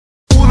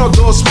Uno,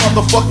 dos,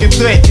 motherfucking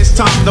tres, it's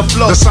time to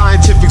flow. The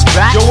Scientific's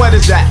back. Yo, what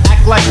is that?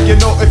 Act like you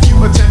know if you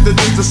attempt to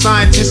diss the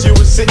scientist, you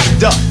were sitting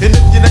duck. And if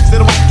you're next to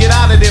them, get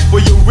out of there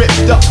for you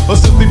ripped up. Or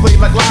simply play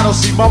like Lotto,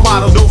 see my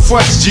motto, no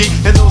fronts, G.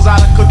 And those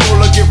out of control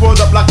get rolled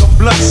up like a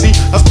blunt, see.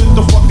 I spit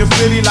the fucking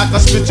Philly like I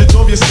spit your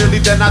dome, you silly.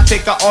 Then I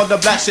take out all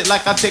the black shit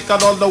like I take out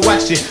all the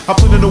whack shit. I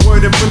put in the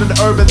word and put in the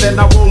herb and then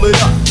I roll it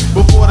up.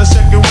 Before the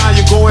second round,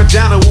 you're going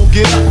down and won't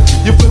get up.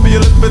 You flip me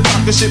your lip and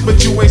talking shit,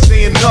 but you ain't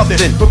saying nothing.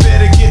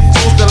 Prepare to get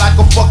toasted like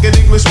a fucking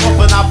English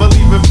muffin. I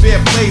believe in fair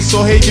play,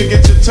 so here you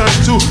get your turn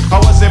too. I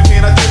wasn't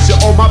paying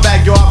attention, oh my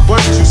bad, yo, I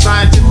burnt you.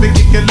 Scientific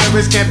and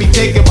lyrics can't be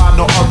taken by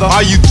no other.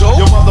 Are you dope?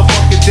 Your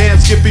motherfucking damn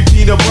skippy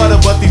peanut butter,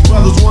 but these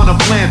brothers wanna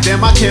plan.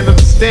 Damn, I can't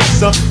understand,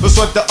 son. Let's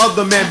sort the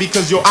other man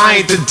because yo,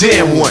 I ain't the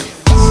damn one.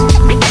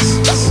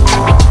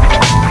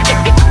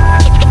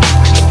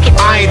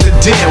 I ain't the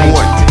damn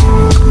one.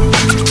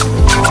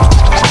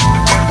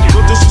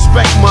 No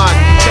disrespect, man.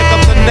 Check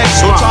out the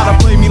next one. Don't try to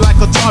play me like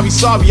Atari.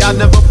 Sorry, I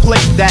never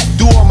played that.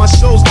 Do all my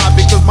shows not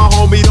because my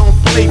homie don't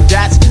play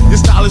that. Your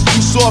style is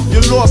too soft,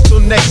 you're lost till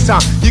next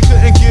time. You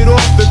couldn't get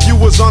off if you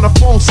was on a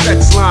phone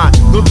sex line.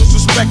 No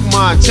disrespect,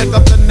 man. Check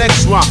out the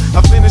next one.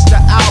 I finished the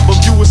album,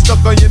 you was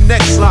stuck on your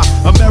next line.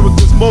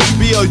 America's most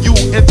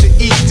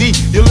B-L-U-N-T-E-D.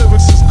 Your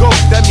lyrics is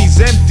ghost, that means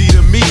empty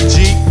to me,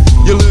 G.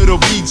 You little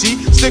BG,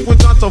 stick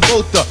with John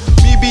Travolta.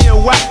 BB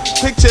and Wack,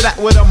 picture that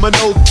with a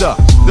Minota.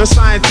 The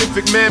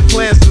Scientific man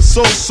plans the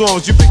soul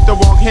songs. You pick the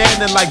wrong hand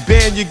and like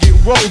band you get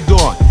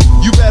rolled on.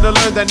 You better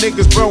learn that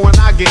niggas burn when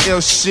I get ill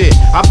shit.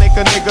 I make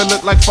a nigga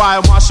look like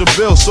Fire Marshal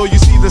Bill. So you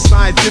see the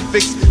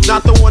Scientific's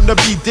not the one to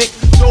be dick.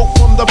 Dope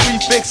from the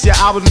prefix, your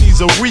album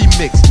needs a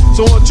remix.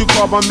 So won't you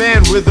call my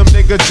man Rhythm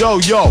nigga Joe,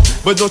 yo.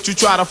 But don't you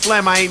try to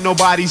flam, I ain't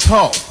nobody's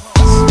hoe.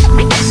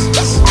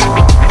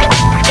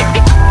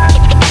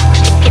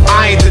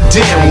 I ain't the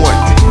damn one.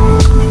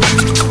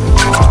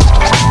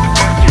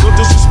 No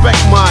disrespect,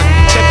 man.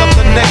 Check out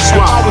the next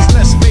one. If I was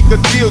let's make a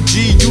deal,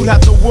 G, you'd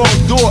have the wrong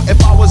door.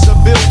 If I was a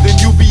building,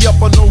 you'd be up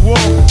on the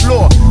wrong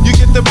floor. You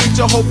get the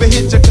picture, hope it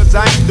hit ya, cause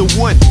I ain't the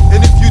one.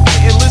 And if you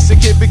didn't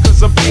listen, kid,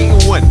 because I'm being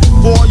one.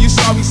 For all you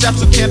sorry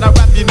saps who cannot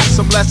rap, you need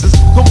some lessons.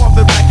 Come off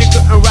it back, you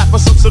couldn't rap for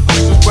some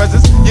Christmas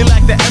presents. You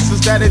lack the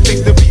essence that it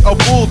takes to be a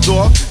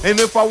bulldog. And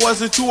if I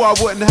wasn't true, I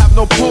wouldn't have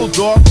no pull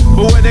dog.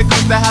 But when it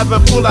comes to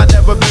having pull, I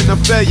never been a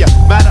failure.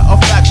 Matter of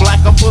fact,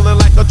 black, I'm pulling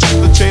like a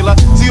tractor trailer.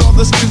 See all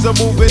the skins are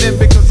moving in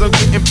because I'm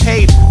getting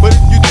paid. But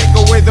if you take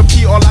away the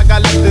P, all I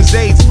got left is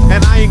AIDS.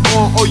 And I ain't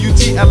going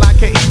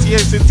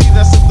O-U-T-L-I-K-E-T-S-N-T.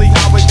 That's simply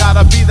how it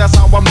gotta be, that's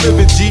how I'm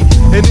living, G.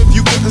 And if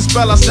you couldn't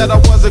spell, I said I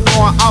wasn't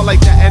going out like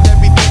that. And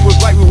everything was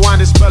right,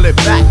 rewind and spell it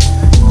back.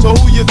 So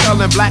who you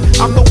telling black?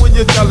 I'm the one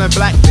you're telling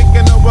black.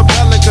 Thinking of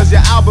rebelling cause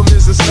your album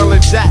isn't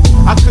selling jack.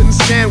 I couldn't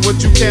stand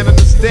what you can't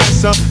understand,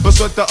 son. But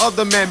sort the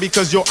other man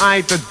because yo, I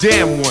ain't the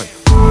damn one.